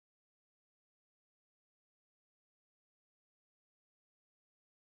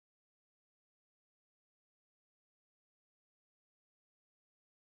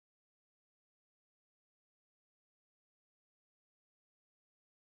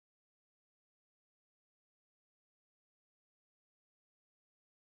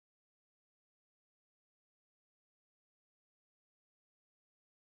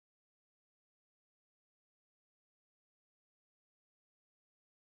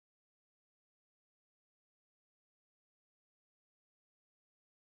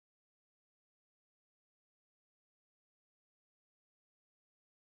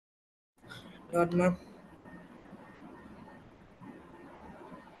Not ma'am.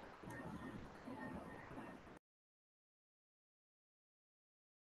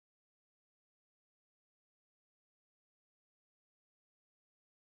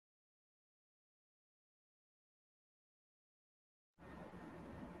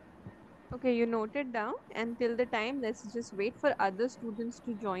 Okay, you noted down, and till the time, let's just wait for other students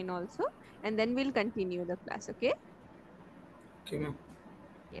to join also, and then we'll continue the class. Okay? Okay, ma'am.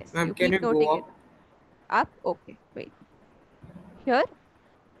 Yes, Ma'am, you can you keep go noting up? it up. Okay, wait. Here?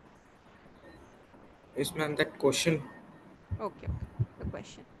 Yes, ma'am. That question. Okay, okay. The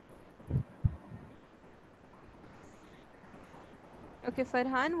question. Okay,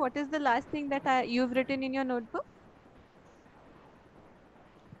 Farhan, what is the last thing that you've written in your notebook?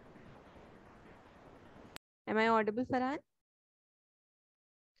 Am I audible, Farhan?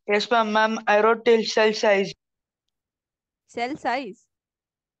 Yes, ma'am. Ma'am, I wrote till cell size. Cell size.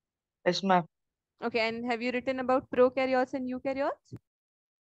 Yes, ma'am. Okay, and have you written about prokaryotes and eukaryotes?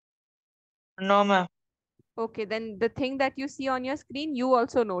 No, ma'am. Okay, then the thing that you see on your screen, you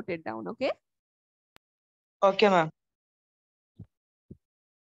also note it down, okay? Okay, ma'am.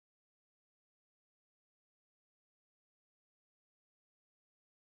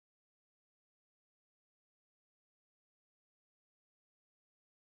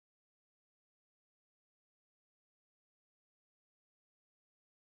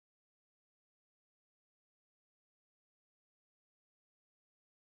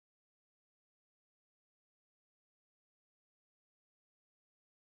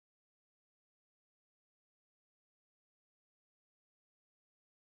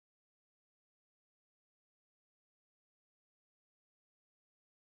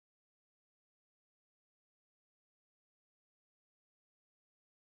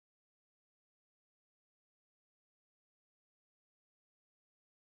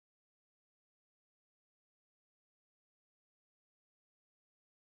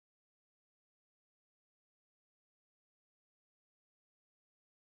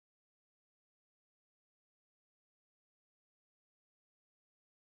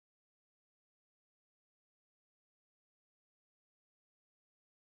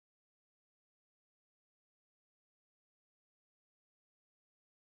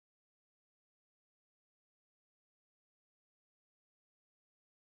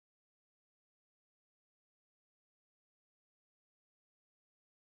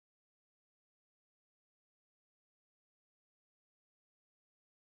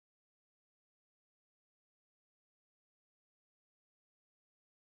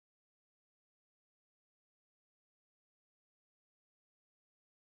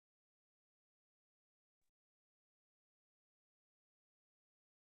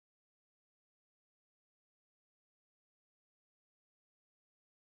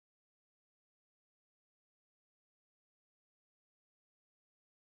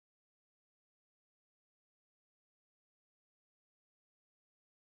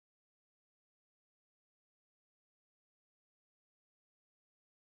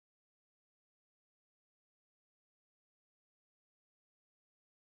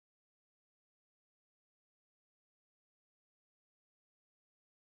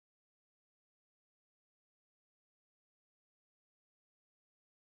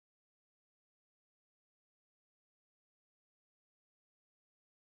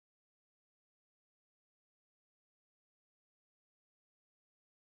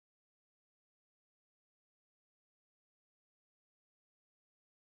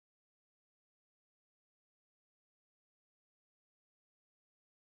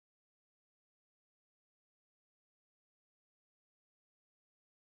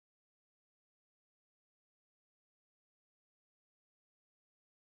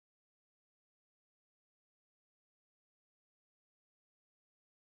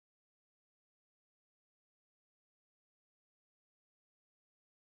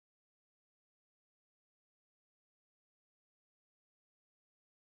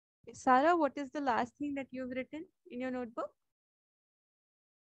 Sarah, what is the last thing that you've written in your notebook?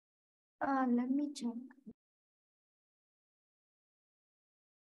 Let me check.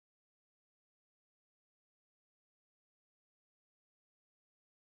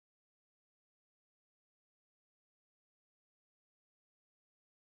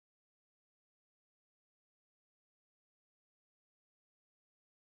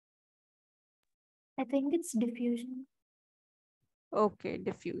 I think it's diffusion. Okay,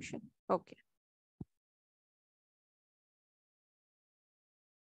 diffusion. Okay.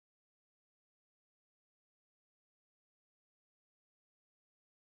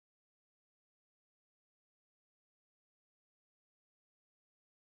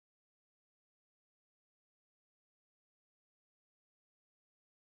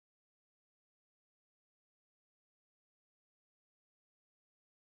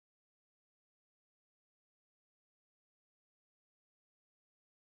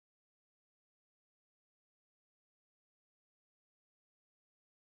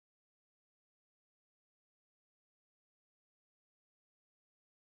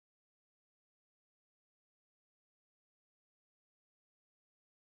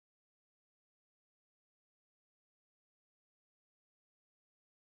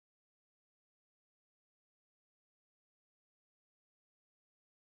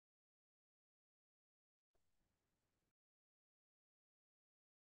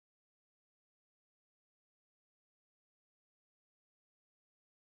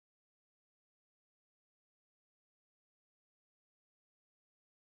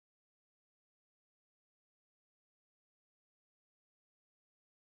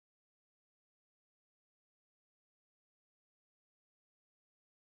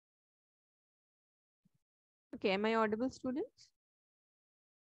 Okay, am I audible, students?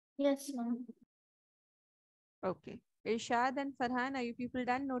 Yes, ma'am. Okay. Irshad and Farhan, are you people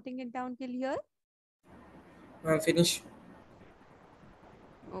done noting it down till here? I'm finished.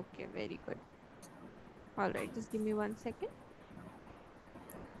 Okay, very good. All right, just give me 1 second.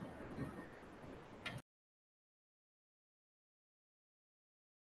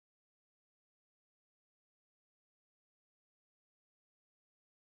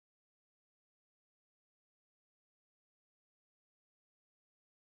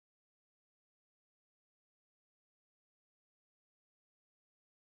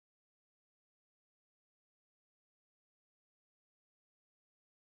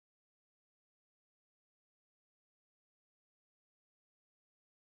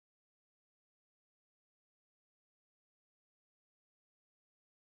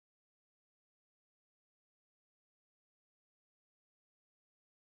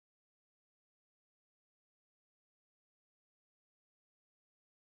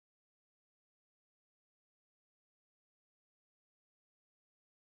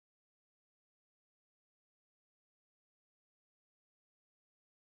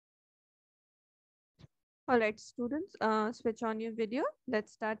 All right, students, switch on your video.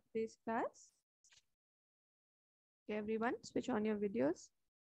 Let's start today's class. Okay, everyone, switch on your videos.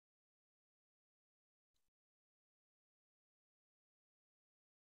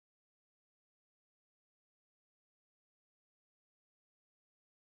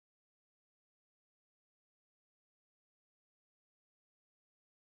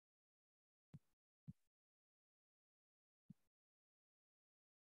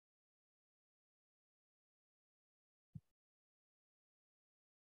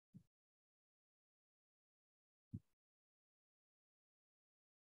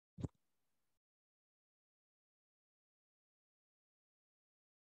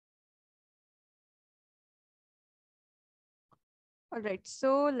 All right,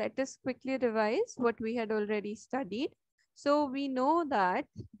 so let us quickly revise what we had already studied. So we know that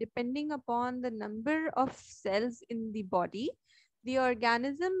depending upon the number of cells in the body, the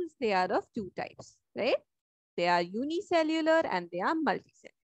organisms, they are of two types, right? They are unicellular and they are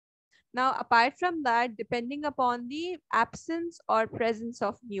multicellular. Now, apart from that, depending upon the absence or presence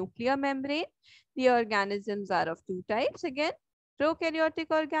of nuclear membrane, the organisms are of two types again, prokaryotic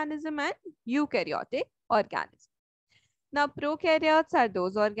organism and eukaryotic organism. Now, prokaryotes are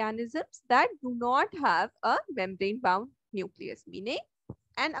those organisms that do not have a membrane-bound nucleus, meaning,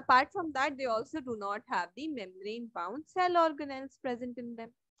 and apart from that, they also do not have the membrane-bound cell organelles present in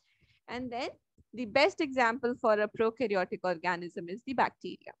them. And then the best example for a prokaryotic organism is the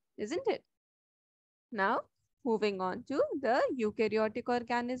bacteria, isn't it? Now, moving on to the eukaryotic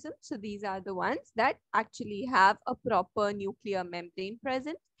organisms. So these are the ones that actually have a proper nuclear membrane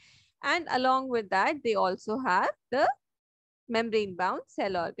present. And along with that, they also have the membrane-bound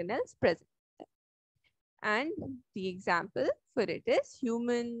cell organelles present. And the example for it is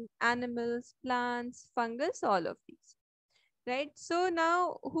human, animals, plants, fungus, all of these. Right? So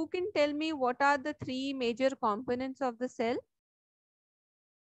now, who can tell me what are the three major components of the cell?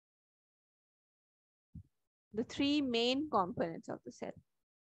 The three main components of the cell.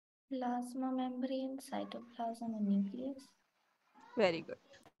 Plasma membrane, cytoplasm, and nucleus. Very good.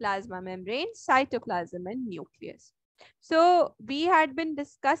 Plasma membrane, cytoplasm, and nucleus. So we had been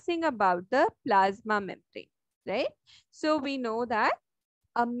discussing about the plasma membrane, right? So we know that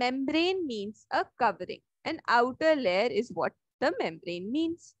a membrane means a covering. An outer layer is what the membrane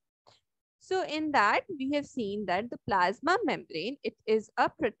means. So in that, we have seen that the plasma membrane, it is a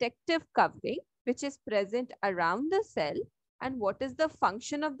protective covering which is present around the cell. And what is the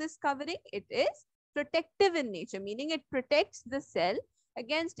function of this covering? It is protective in nature, meaning it protects the cell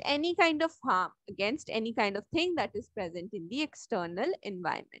against any kind of harm, against any kind of thing that is present in the external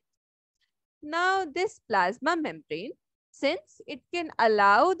environment. Now, this plasma membrane, since it can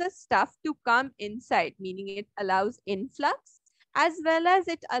allow the stuff to come inside, meaning it allows influx, as well as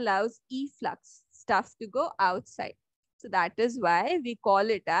it allows efflux, stuff to go outside. So that is why we call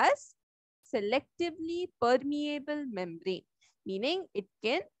it as selectively permeable membrane, meaning it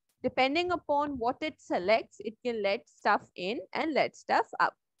can, depending upon what it selects, it can let stuff in and let stuff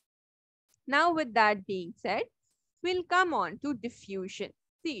out. Now, with that being said, we'll come on to diffusion.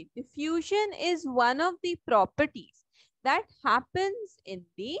 See, diffusion is one of the properties that happens in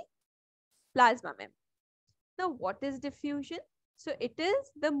the plasma membrane. Now, what is diffusion? So, it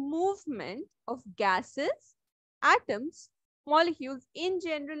is the movement of gases, atoms, molecules. In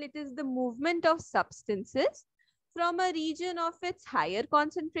general, it is the movement of substances from a region of its higher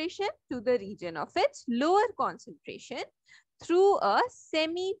concentration to the region of its lower concentration through a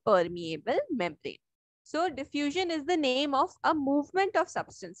semi-permeable membrane. So diffusion is the name of a movement of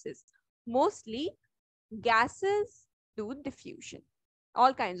substances. Mostly gases do diffusion.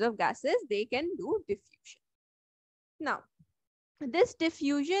 All kinds of gases, they can do diffusion. Now, this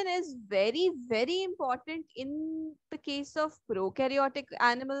diffusion is very, very important in the case of prokaryotic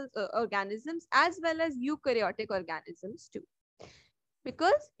organisms as well as eukaryotic organisms too.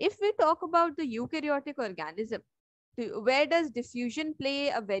 Because if we talk about the eukaryotic organism, where does diffusion play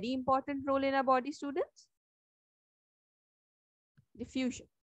a very important role in our body, students? Diffusion.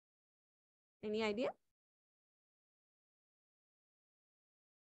 Any idea?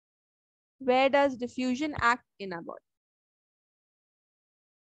 Where does diffusion act in our body?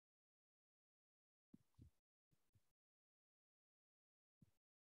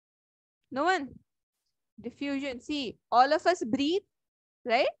 No one? Diffusion. See, all of us breathe,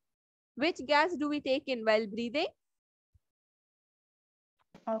 right? Which gas do we take in while breathing?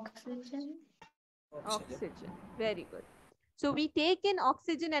 Oxygen. Oxygen. Very good. So we take in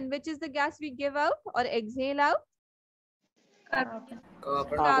oxygen, and which is the gas we give out or exhale out? Carbon.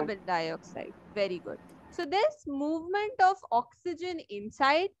 Carbon. Carbon dioxide. Very good. So this movement of oxygen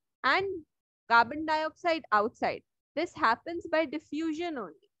inside and carbon dioxide outside, this happens by diffusion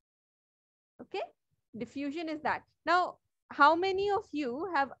only. Okay? Diffusion is that. Now, how many of you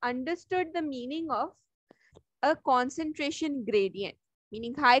have understood the meaning of a concentration gradient?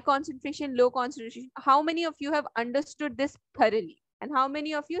 Meaning high concentration, low concentration. How many of you have understood this thoroughly? And how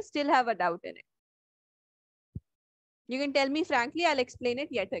many of you still have a doubt in it? You can tell me frankly, I'll explain it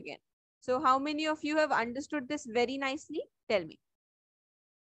yet again. So how many of you have understood this very nicely? Tell me.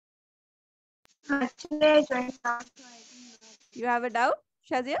 Actually, I joined last, so I think not. You have a doubt,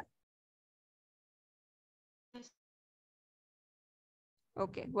 Shazia? Yes.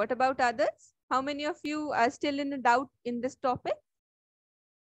 Okay. What about others? How many of you are still in a doubt in this topic?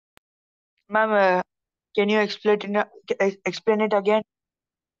 Ma'am, can you explain it again?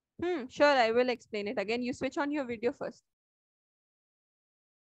 Sure, I will explain it again. You switch on your video first.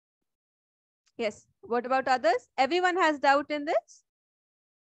 Yes. What about others? Everyone has doubt in this?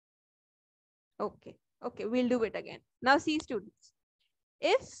 Okay. Okay, we'll do it again. Now see, students.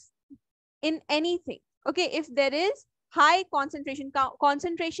 If in anything, okay, if there is high concentration,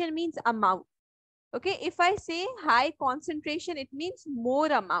 concentration means amount. Okay, if I say high concentration, it means more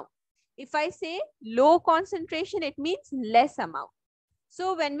amount. If I say low concentration, it means less amount.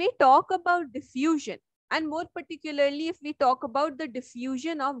 So when we talk about diffusion, and more particularly if we talk about the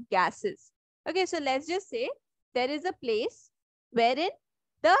diffusion of gases, okay, so let's just say there is a place wherein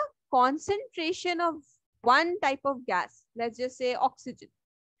the concentration of one type of gas, let's just say oxygen.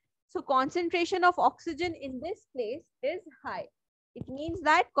 So concentration of oxygen in this place is high. It means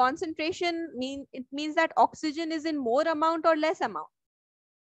that it means that oxygen is in more amount or less amount.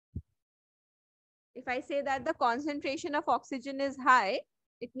 If I say that the concentration of oxygen is high,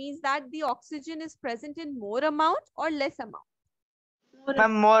 it means that the oxygen is present in more amount or less amount.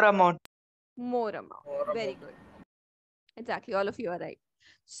 Ma'am, more amount. More amount. More Very amount. good. Exactly. All of you are right.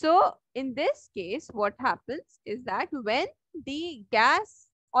 So in this case, what happens is that when the gas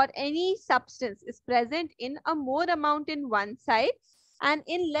or any substance is present in a more amount in one side and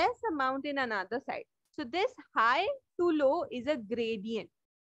in less amount in another side. So this high to low is a gradient.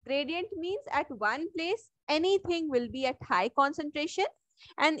 Gradient means at one place, anything will be at high concentration,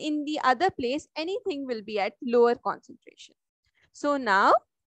 and in the other place, anything will be at lower concentration. So now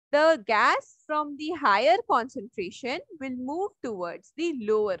the gas from the higher concentration will move towards the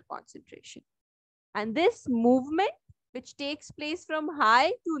lower concentration. And this movement, which takes place from high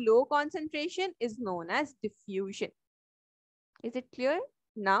to low concentration, is known as diffusion. Is it clear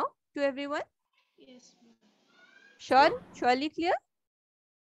now to everyone? Yes, ma'am. Sure? Surely clear?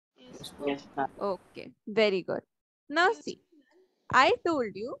 Yes. Yes, ma'am. Okay, very good. Now Yes, see, I told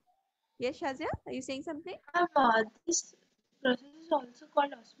you. Yes, Shazia, are you saying something? ma'am. This process is also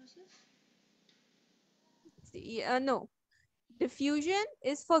called osmosis. See, no. Diffusion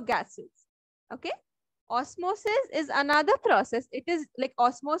is for gases. Okay. Osmosis is another process. It is like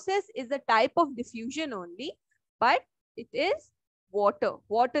osmosis is a type of diffusion only, but it is water.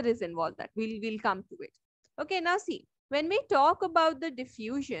 Water is involved. That we'll come to it. Okay. Now see, when we talk about the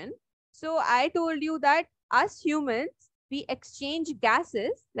diffusion, so I told you that us humans, we exchange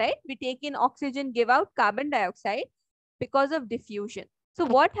gases, right? We take in oxygen, give out carbon dioxide because of diffusion. So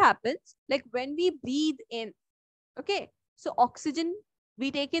what happens? Like when we breathe in, okay, so oxygen,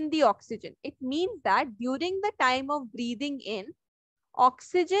 we take in the oxygen. It means that during the time of breathing in,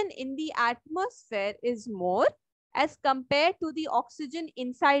 oxygen in the atmosphere is more as compared to the oxygen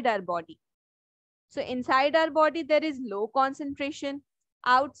inside our body. So inside our body, there is low concentration.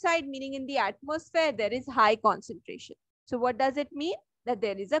 Outside, meaning in the atmosphere, there is high concentration. So what does it mean? That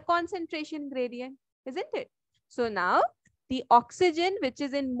there is a concentration gradient, isn't it? So now the oxygen, which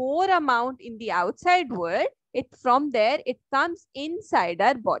is in more amount in the outside world, from there, it comes inside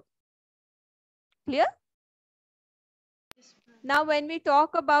our body. Clear? Now, when we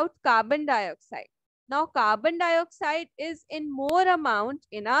talk about carbon dioxide, now carbon dioxide is in more amount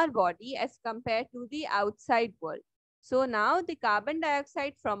in our body as compared to the outside world. So now the carbon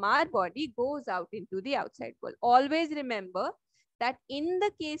dioxide from our body goes out into the outside world. Always remember that in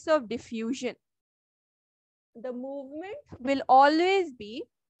the case of diffusion, the movement will always be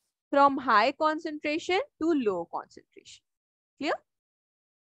from high concentration to low concentration. Clear?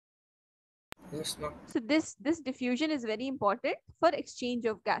 Yes, ma'am. So this diffusion is very important for exchange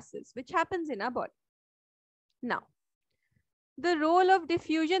of gases, which happens in our body. Now, the role of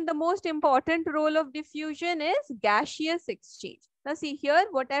diffusion, the most important role of diffusion is gaseous exchange. Now see here,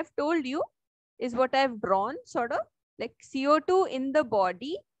 what I've told you is what I've drawn, sort of like CO2 in the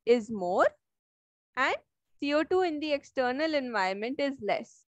body is more and CO2 in the external environment is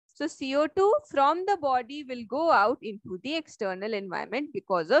less. So CO2 from the body will go out into the external environment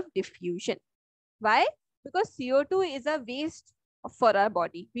because of diffusion. Why? Because CO2 is a waste for our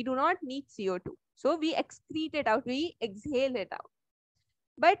body. We do not need CO2. So we excrete it out, we exhale it out.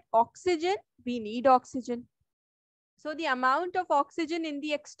 But oxygen, we need oxygen. So the amount of oxygen in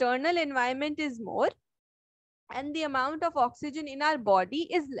the external environment is more and the amount of oxygen in our body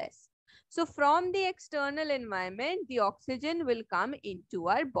is less. So from the external environment, the oxygen will come into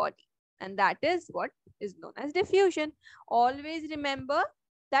our body. And that is what is known as diffusion. Always remember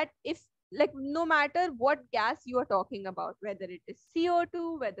that if, like, no matter what gas you are talking about, whether it is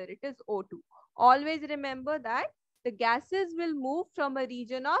CO2, whether it is O2, always remember that the gases will move from a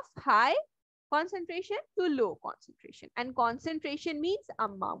region of high concentration to low concentration. And concentration means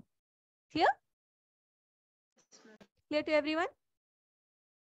amount. Clear? Clear to everyone?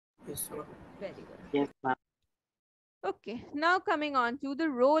 Yes, ma'am. Very good. Yes, ma'am. Okay, now coming on to the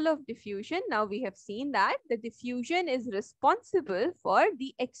role of diffusion. Now we have seen that the diffusion is responsible for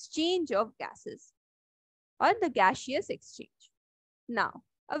the exchange of gases or the gaseous exchange. Now,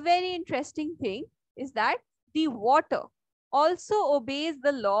 a very interesting thing is that the water also obeys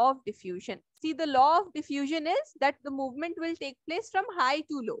the law of diffusion. See, the law of diffusion is that the movement will take place from high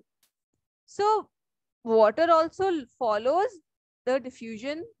to low. So, water also follows the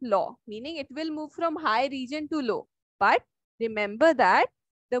diffusion law, meaning it will move from high region to low. But remember that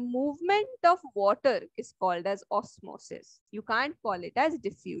the movement of water is called as osmosis. You can't call it as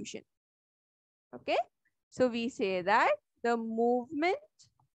diffusion. Okay? So we say that the movement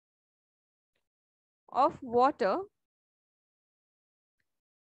of water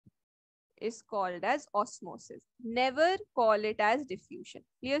is called as osmosis. Never call it as diffusion.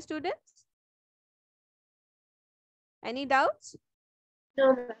 Clear, students? Any doubts?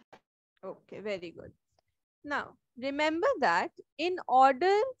 No, ma'am. Okay, very good. Now, remember that in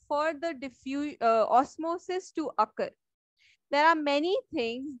order for the osmosis to occur, there are many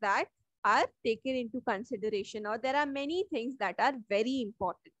things that are taken into consideration, or there are many things that are very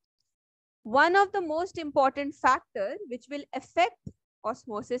important. One of the most important factor which will affect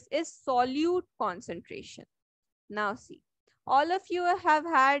osmosis is solute concentration. Now see, all of you have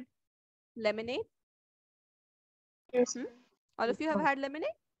had lemonade. Yes, Hmm? ma'am. All of you have had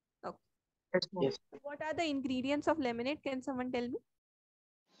lemonade? Okay. Yes, ma'am. Yes. What are the ingredients of lemonade? Can someone tell me?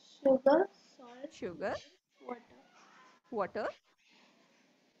 Sugar, salt, Sugar, water. water,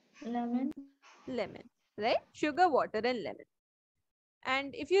 Lemon. lemon, right? Sugar, water, and lemon.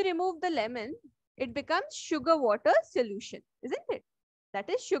 And if you remove the lemon, it becomes sugar water solution, isn't it? That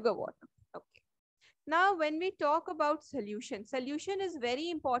is sugar water. Okay. Now, when we talk about solution, solution is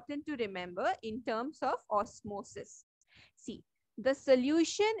very important to remember in terms of osmosis. See, the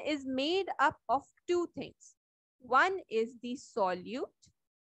solution is made up of two things. One is the solute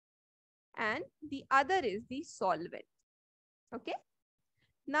and the other is the solvent. Okay.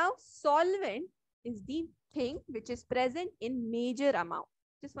 Now, solvent is the thing which is present in major amount.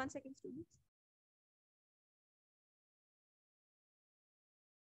 Just 1 second, students.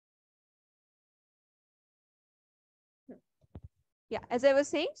 Yeah, as I was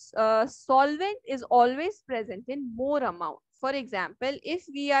saying, solvent is always present in more amount. For example, if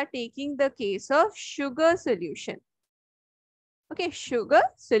we are taking the case of sugar solution. Okay, sugar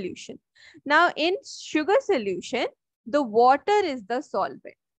solution. Now, in sugar solution, the water is the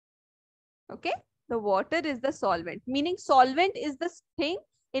solvent. Okay, the water is the solvent, meaning solvent is the thing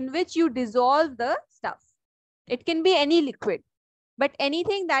in which you dissolve the stuff. It can be any liquid, but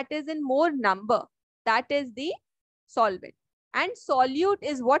anything that is in more number, that is the solvent. and solute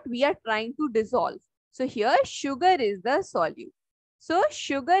is what we are trying to dissolve. So here sugar is the solute. So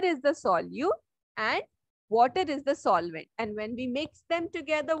sugar is the solute and water is the solvent. And when we mix them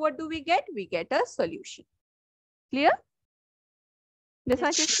together, what do we get? We get a solution. Clear? This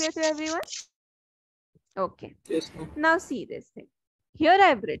much is clear to everyone? Okay. Yes, ma'am. Now see this thing. Here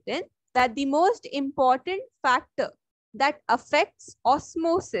I've written that the most important factor that affects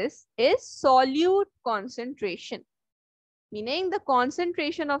osmosis is solute concentration. Meaning the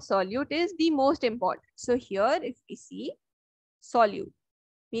concentration of solute is the most important. So here if we see solute,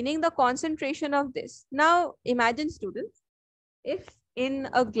 meaning the concentration of this. Now imagine students, if in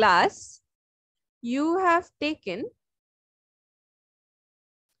a glass you have taken,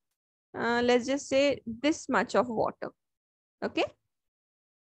 let's just say this much of water, okay?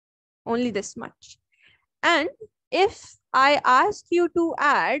 Only this much. And if I ask you to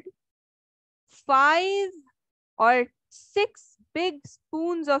add 5 or 6 big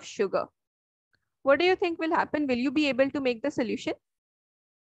spoons of sugar, what do you think will happen? Will you be able to make the solution?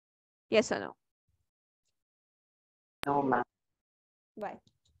 Yes or no? No, ma'am. Why?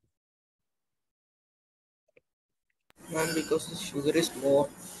 Ma'am, because the sugar is more.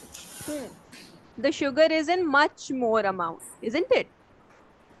 The sugar is in much more amount, isn't it?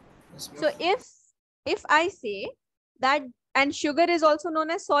 Yes, ma'am. So if I say that, and sugar is also known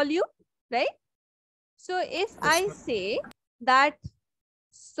as solute, right? So if Yes, I ma'am. say that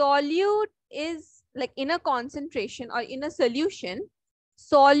solute is like in a concentration or in a solution,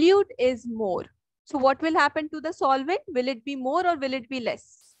 solute is more. So what will happen to the solvent? Will it be more or will it be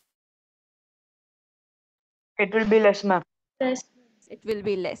less? It will be less, ma'am. Yes. It will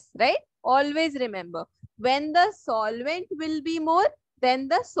be less, right? Always remember, when the solvent will be more, then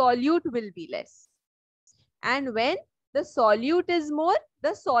the solute will be less. And when the solute is more,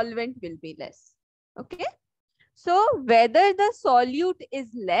 the solvent will be less. Okay? So whether the solute is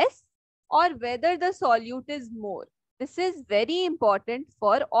less or whether the solute is more, this is very important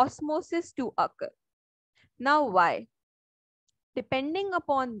for osmosis to occur. Now why? Depending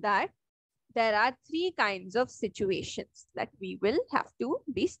upon that, there are 3 kinds of situations that we will have to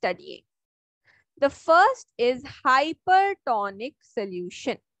be studying. The first is hypertonic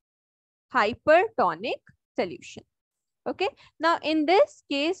solution. Hypertonic solution. Okay. Now, in this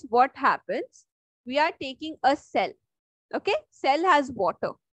case, what happens? We are taking a cell. Okay. Cell has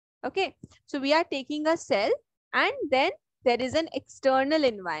water. Okay. So, we are taking a cell and then there is an external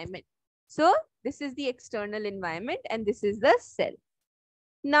environment. So, this is the external environment and this is the cell.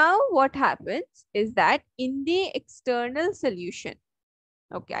 Now, what happens is that in the external solution,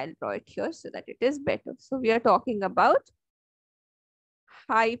 okay, I'll draw it here so that it is better. So, we are talking about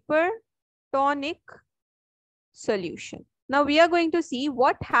hypertonic solution. Now, we are going to see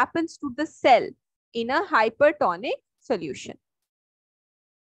what happens to the cell in a hypertonic solution.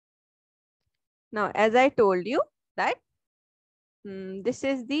 Now, as I told you that this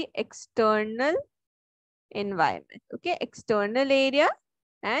is the external environment, okay, external area,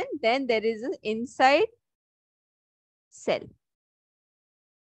 and then there is an inside cell.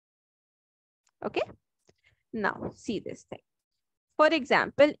 Okay. Now, see this thing. For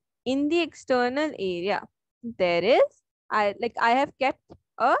example, in the external area, there is, I have kept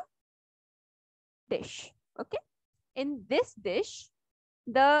a dish. Okay. In this dish,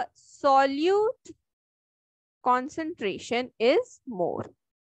 the solute concentration is more.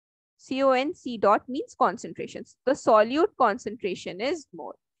 CONC dot means concentrations. The solute concentration is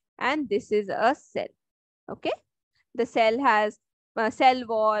more. And this is a cell. Okay. The cell has cell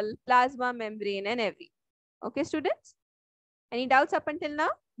wall, plasma membrane, and everything. Okay, students? Any doubts up until now?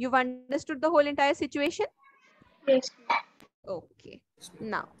 You've understood the whole entire situation? Yes. Okay.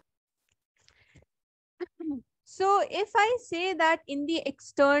 Now, so if I say that in the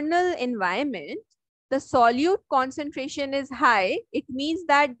external environment, the solute concentration is high, it means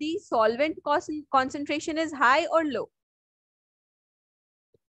that the solvent concentration is high or low?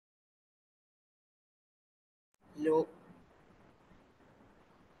 Low.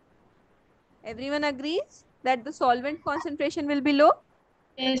 Everyone agrees that the solvent concentration will be low?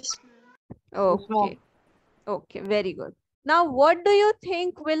 Yes. Okay. Okay, very good. Now, what do you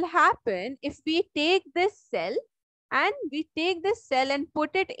think will happen if we take this cell and put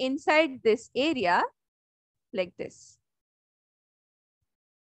it inside this area like this?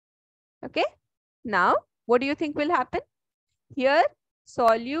 Okay. Now, what do you think will happen? Here,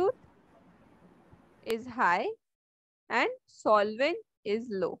 solute is high and solvent is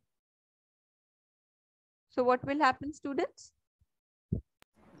low. So, what will happen, students?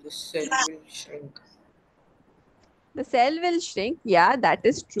 The cell will shrink. The cell will shrink. Yeah, that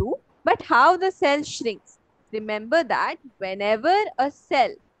is true. But how the cell shrinks? Remember that whenever a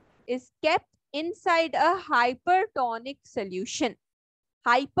cell is kept inside a hypertonic solution,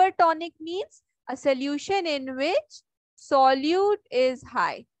 hypertonic means a solution in which solute is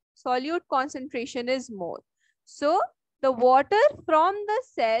high, solute concentration is more. So the water from the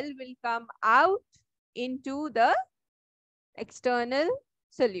cell will come out into the external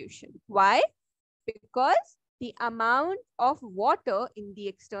solution. Why? Because the amount of water in the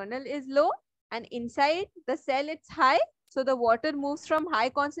external is low and inside the cell it's high. So the water moves from high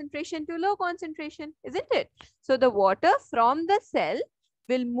concentration to low concentration, isn't it? So the water from the cell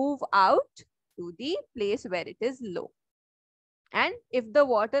will move out to the place where it is low. And if the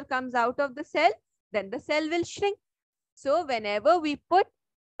water comes out of the cell, then the cell will shrink. So whenever we put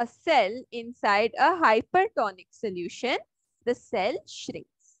a cell inside a hypertonic solution, the cell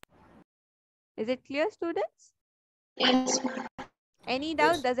shrinks. Is it clear, students? Yes, ma'am. Any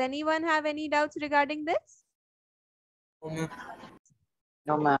doubt? Yes. Does anyone have any doubts regarding this? No, ma'am.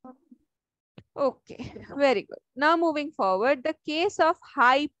 No, ma'am. Okay, very good. Now moving forward, the case of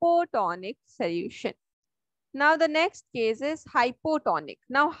hypotonic solution. Now the next case is hypotonic.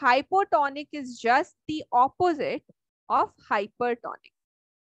 Now hypotonic is just the opposite of hypertonic.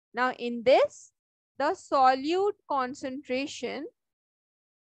 Now in this, the solute concentration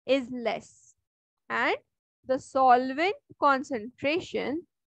is less and the solvent concentration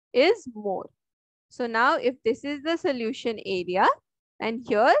is more. So now if this is the solution area and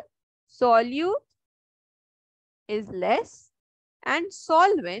here solute is less and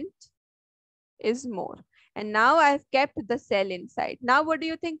solvent is more. And now I've kept the cell inside. Now what do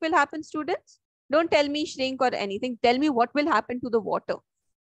you think will happen, students? Don't tell me shrink or anything. Tell me what will happen to the water.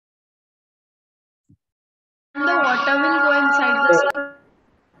 And the water will go inside the cell.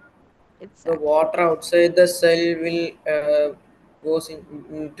 The Exactly. water outside the cell will goes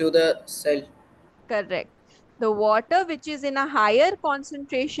into the cell. Correct. The water which is in a higher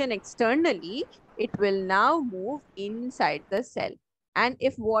concentration externally, it will now move inside the cell. And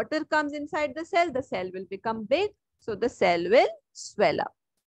if water comes inside the cell will become big. So the cell will swell up.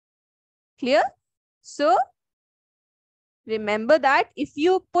 Clear? So remember that if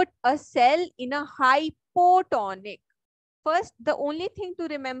you put a cell in a hypotonic, first, the only thing to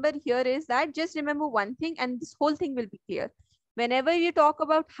remember here is that just remember one thing and this whole thing will be clear. Whenever you talk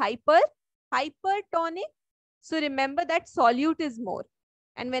about hypertonic, so remember that solute is more.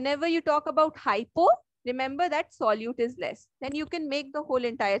 And whenever you talk about hypo, remember that solute is less. Then you can make the whole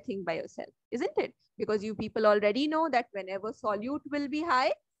entire thing by yourself, isn't it? Because you people already know that whenever solute will be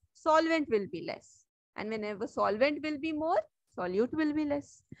high, solvent will be less. And whenever solvent will be more, solute will be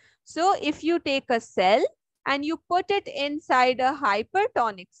less. So if you take a cell and you put it inside a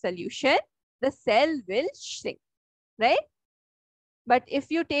hypertonic solution, the cell will shrink, right? But if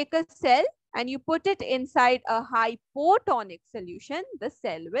you take a cell and you put it inside a hypotonic solution, the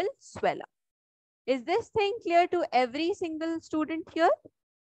cell will swell up. Is this thing clear to every single student here?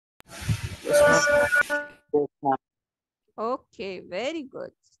 Yes, ma'am. Yes, ma'am. Okay, very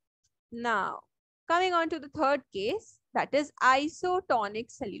good. Now, coming on to the third case, that is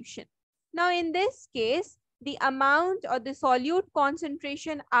isotonic solution. Now, in this case, the amount or the solute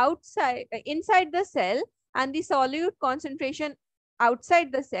concentration inside the cell and the solute concentration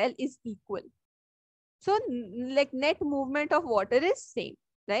outside the cell is equal. So, like net movement of water is same,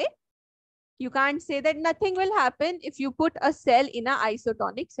 right? You can't say that nothing will happen if you put a cell in an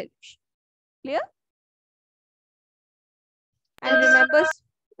isotonic solution. Clear?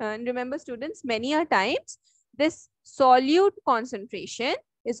 And remember students, many a times this solute concentration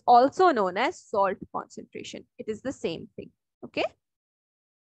is also known as salt concentration. It is the same thing. Okay.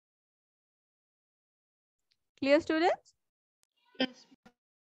 Clear, students? Yes.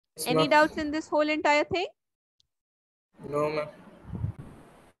 Yes, Any ma'am. doubts in this whole entire thing? No, ma'am.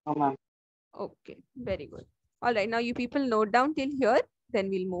 No, ma'am. Okay, very good. All right, now you people note down till here, then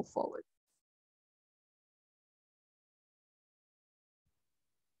we'll move forward.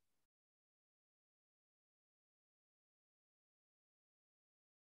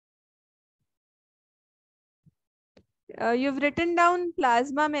 You've written down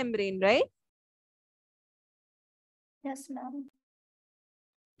plasma membrane, right? Yes, ma'am.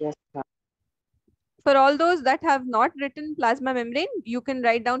 Yes, ma'am. For all those that have not written plasma membrane, you can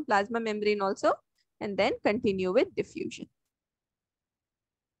write down plasma membrane also and then continue with diffusion.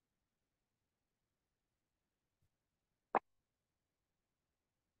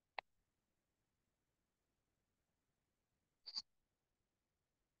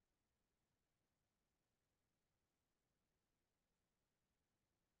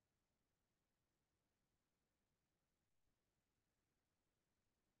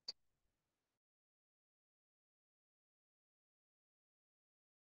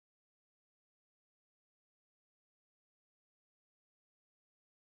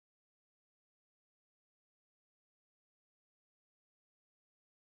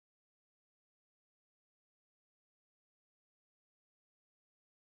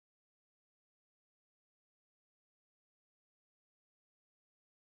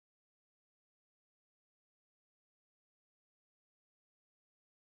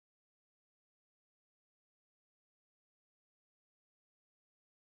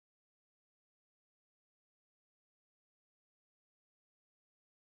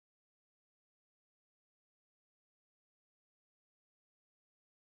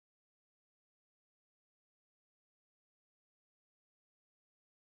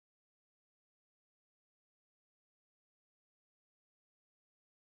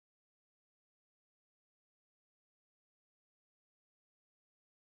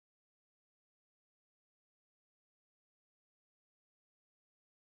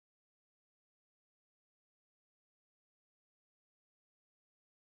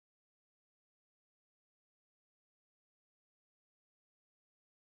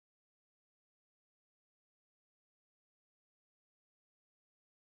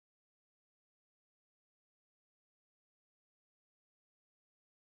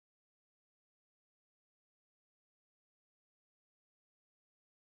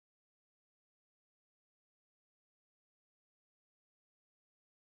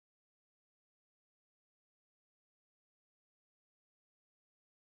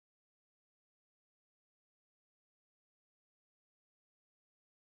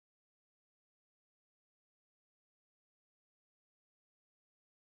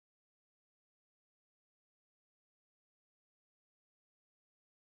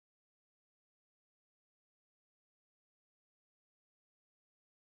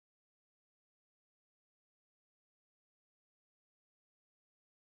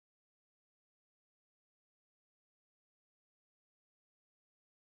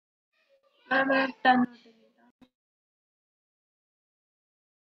 Ma'am, I have done noted.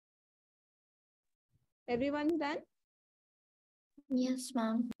 Everyone's done? Yes,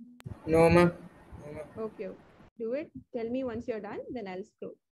 ma'am. No, ma'am. No, ma'am. Okay, okay. Do it. Tell me once you're done, then I'll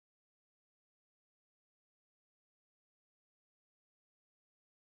scroll.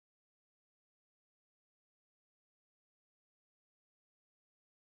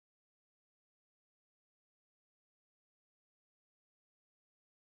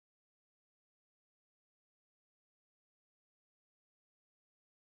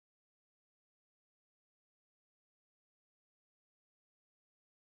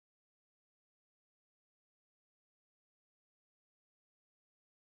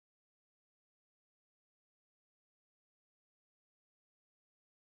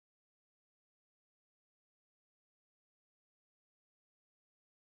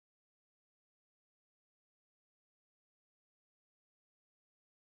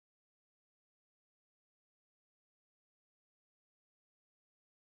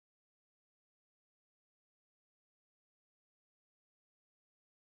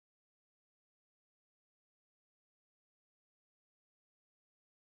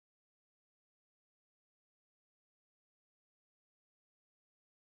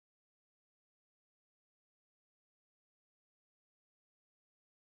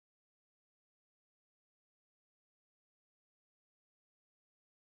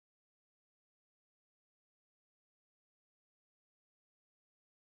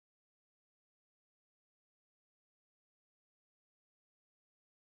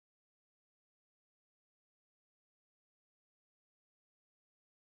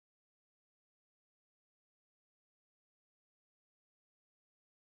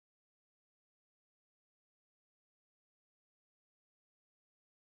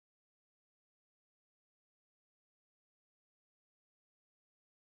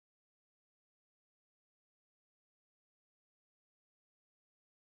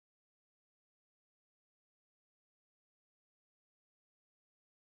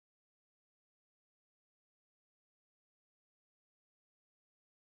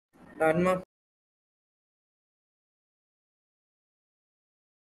 Done, ma'am.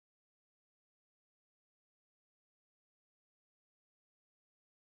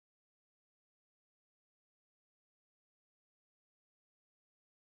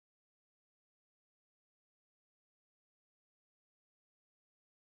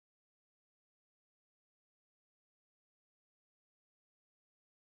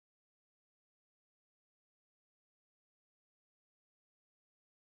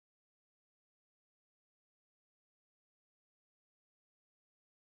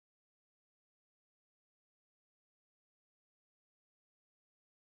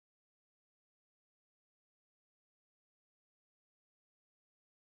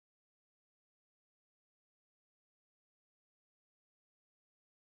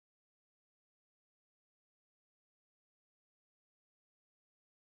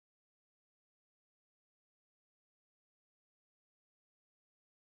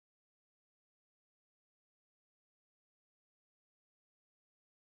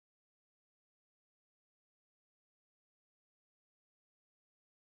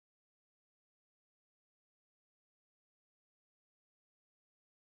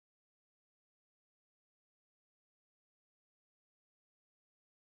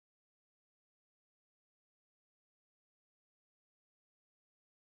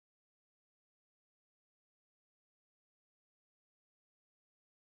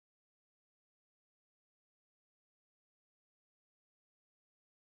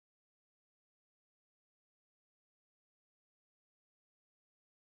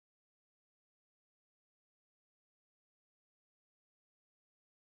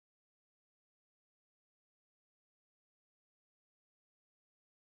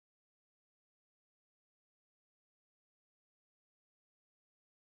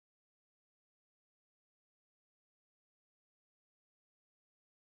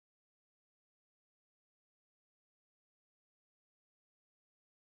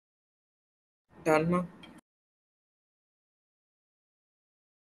 Done, ma'am.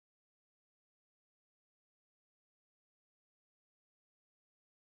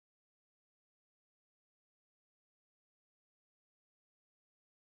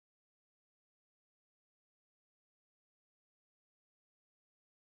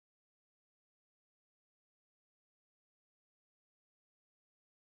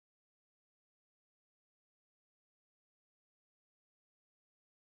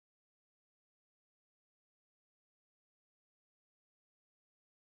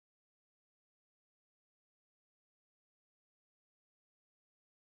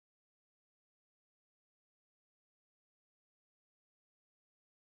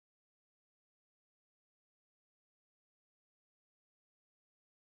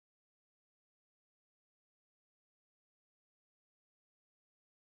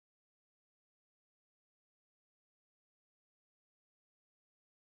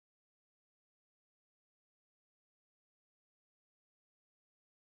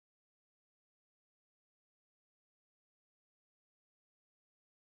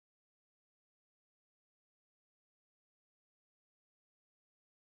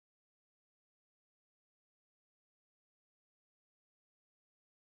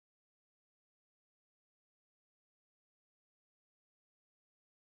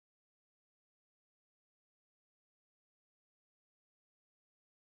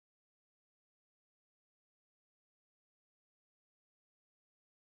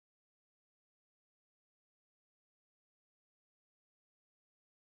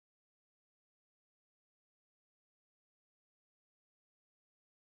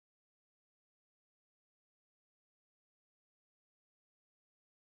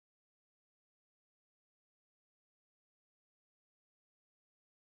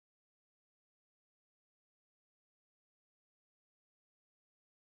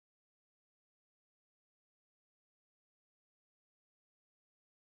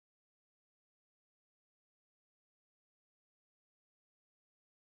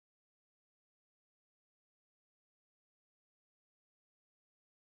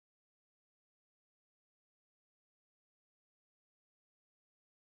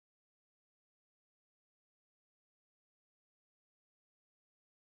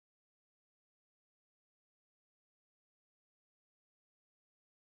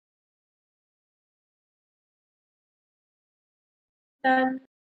 Done.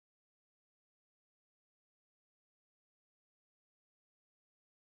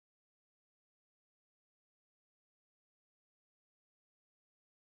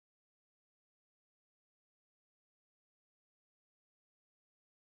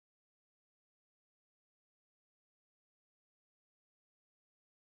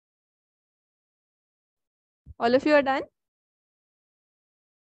 All of you are done?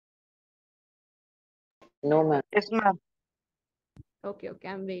 No, ma'am. Yes, ma'am. Okay, okay,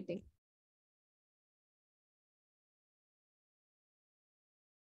 I'm waiting.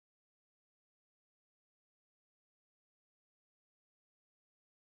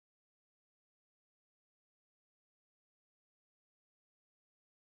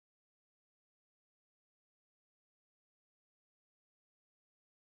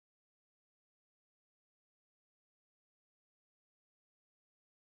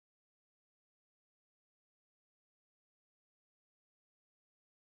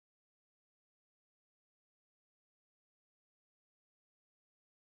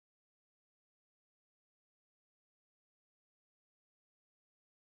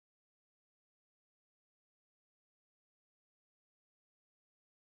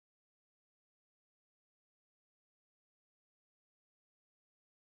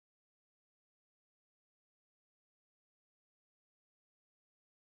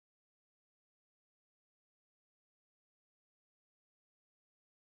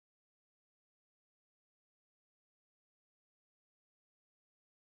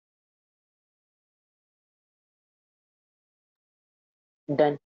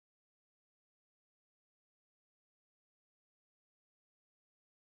 Done.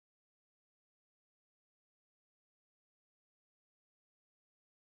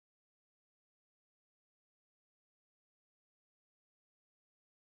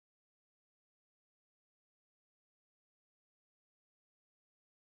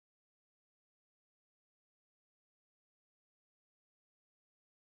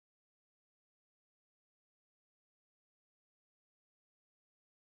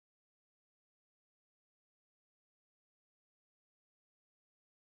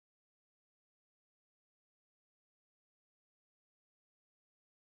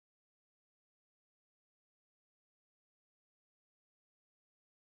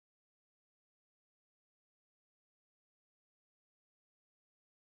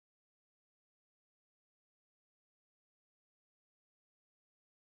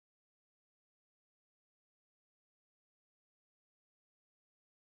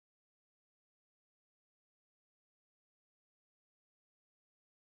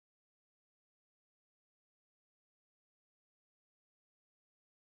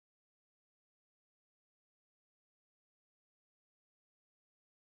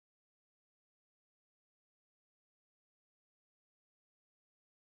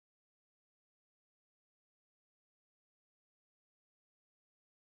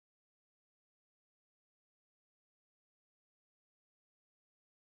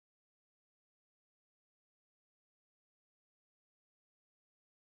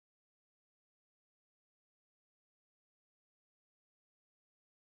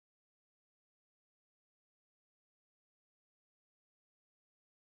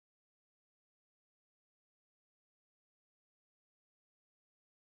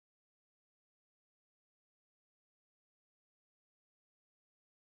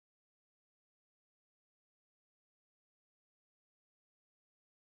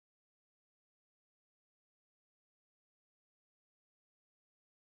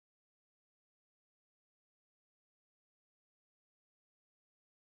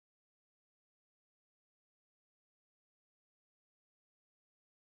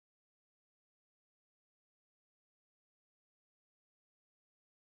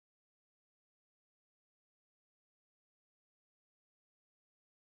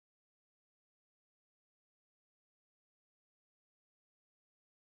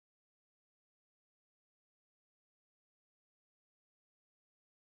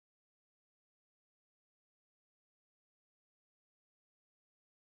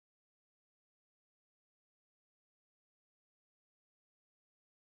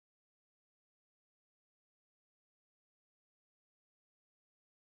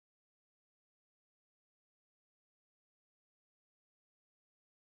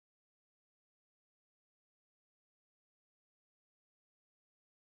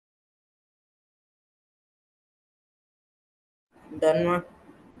 Done, ma'am.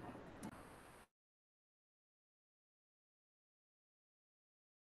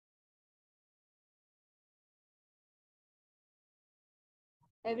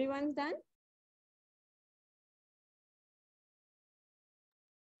 Everyone's done?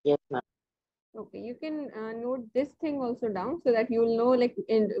 Yes, ma'am. Okay, you can note this thing also down so that you'll know, like,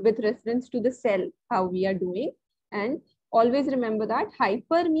 with reference to the cell how we are doing. And always remember that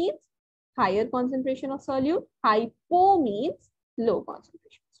hyper means higher concentration of solute, hypo means low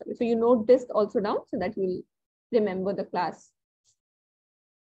concentration of solute. So you note this also down so that you'll remember the class.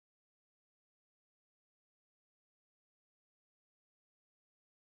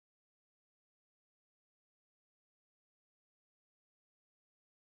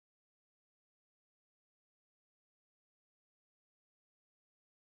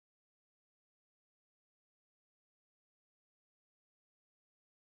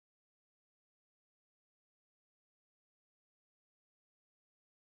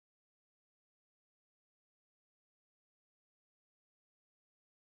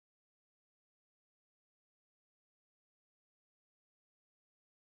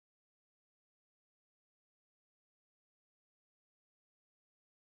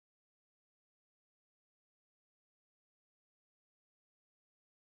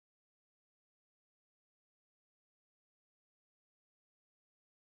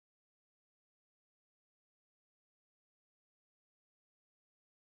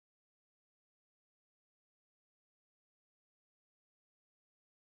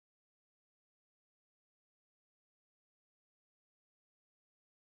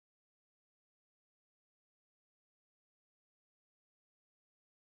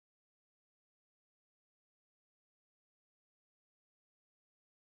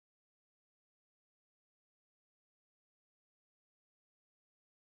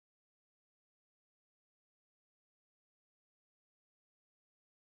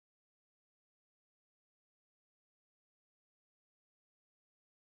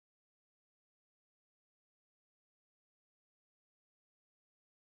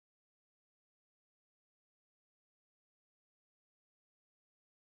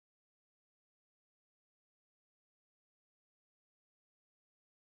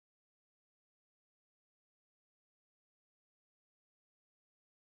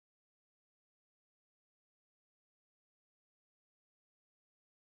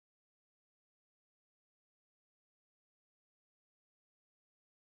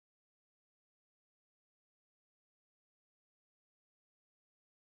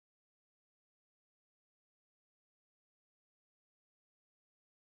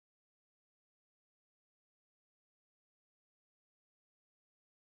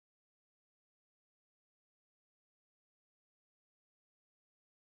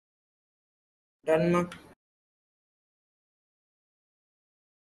 Done, ma.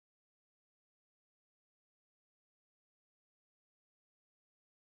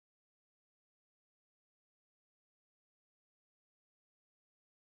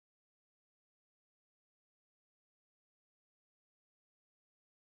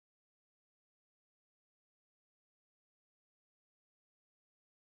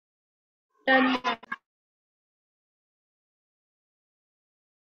 Done, ma'am.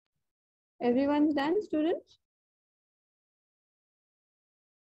 Everyone's done, students?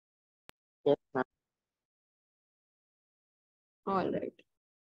 Yes, ma'am. All right.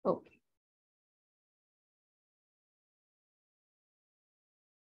 Okay.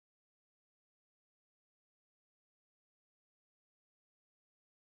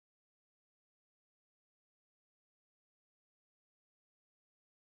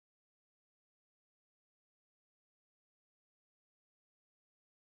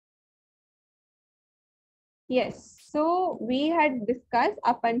 Yes, so we had discussed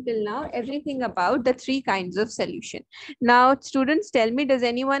up until now everything about the three kinds of solution. Now, students, tell me, does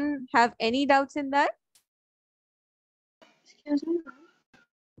anyone have any doubts in that? Excuse me,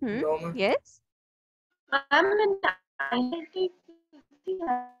 ma'am. No, ma. Yes, Ma'am, in IIT,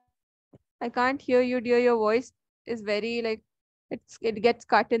 I can't hear you, dear. Your voice is very, like, it gets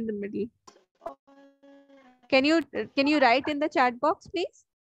cut in the middle. Can you write in the chat box, please?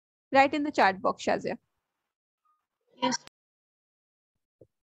 Write in the chat box, Shazia. yes,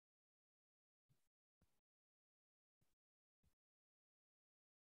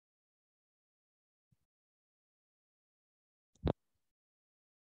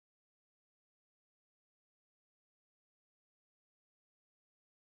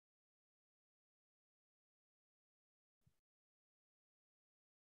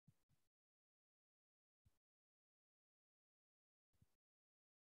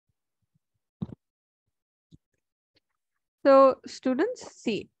 So, students,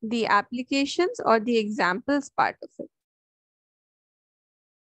 see the applications or the examples part of it.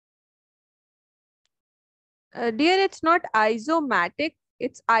 Dear, it's not isomatic,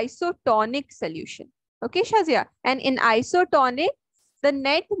 it's isotonic solution. Okay, Shazia. And in isotonic, The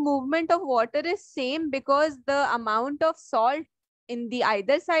net movement of water is same because the amount of salt in the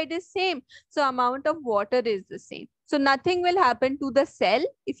either side is same. So amount of water is the same. So nothing will happen to the cell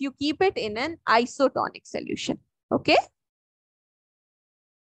if you keep it in an isotonic solution. Okay.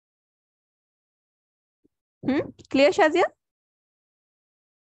 Clear, Shazia?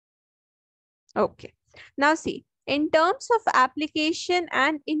 Okay. Now see, in terms of application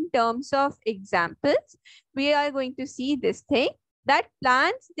and in terms of examples, we are going to see this thing that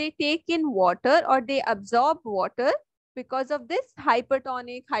plants, they take in water or they absorb water because of this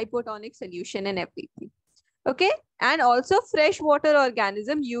hypotonic solution and everything. Okay. And also freshwater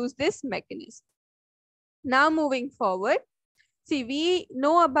organism use this mechanism. Now moving forward, see, we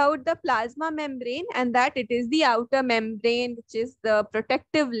know about the plasma membrane and that it is the outer membrane, which is the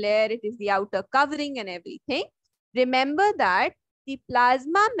protective layer. It is the outer covering and everything. Remember that the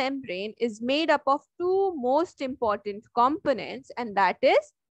plasma membrane is made up of two most important components, and that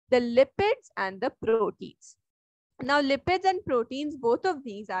is the lipids and the proteins. Now, lipids and proteins, both of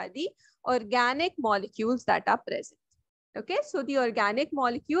these are the organic molecules that are present. Okay, so the organic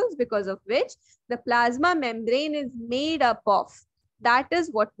molecules because of which the plasma membrane is made up of, that is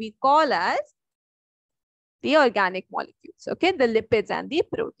what we call as the organic molecules. Okay, the lipids and the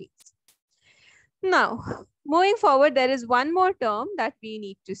proteins. Now, moving forward, there is one more term that we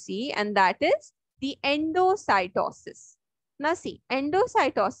need to see, and that is the endocytosis. Now see,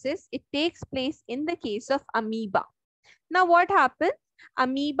 endocytosis, it takes place in the case of amoeba. Now what happens?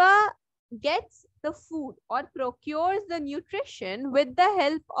 Amoeba gets the food or procures the nutrition with the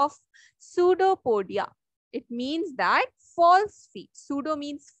help of pseudopodia. It means that false feet. Pseudo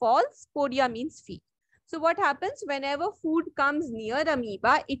means false, podia means feet. So what happens whenever food comes near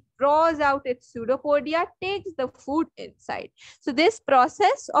amoeba, it draws out its pseudopodia, takes the food inside. So this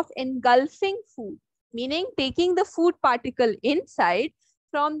process of engulfing food, meaning taking the food particle inside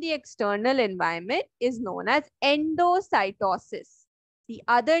from the external environment, is known as endocytosis. The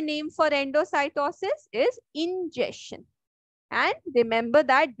other name for endocytosis is ingestion. And remember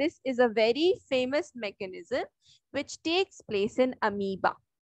that this is a very famous mechanism which takes place in amoeba.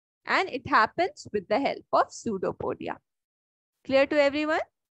 And it happens with the help of pseudopodia. Clear to everyone?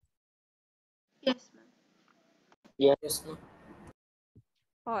 Yes, ma'am. Yes, ma'am.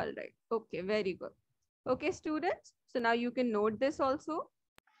 All right. Okay, very good. Okay, students. So now you can note this also.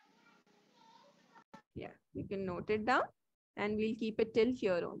 Yeah, you can note it down and we'll keep it till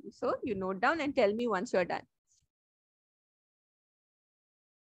here only. So you note down and tell me once you're done.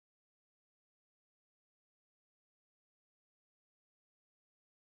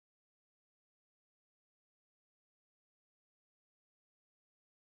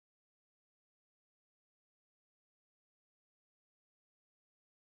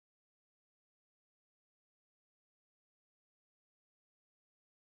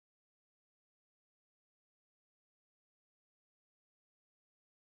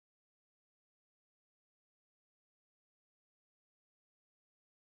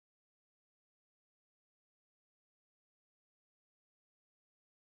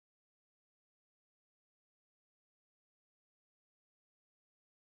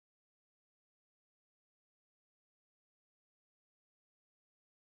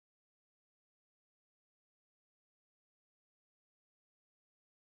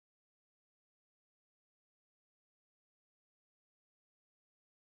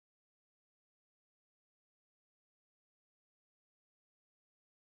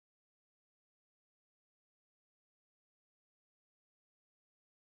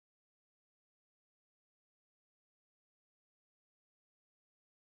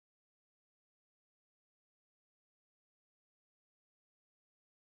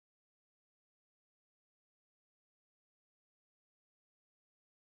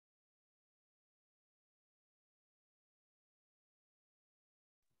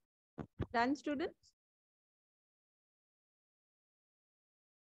 Done, students?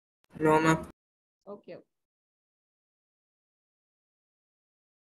 No, ma'am. Okay.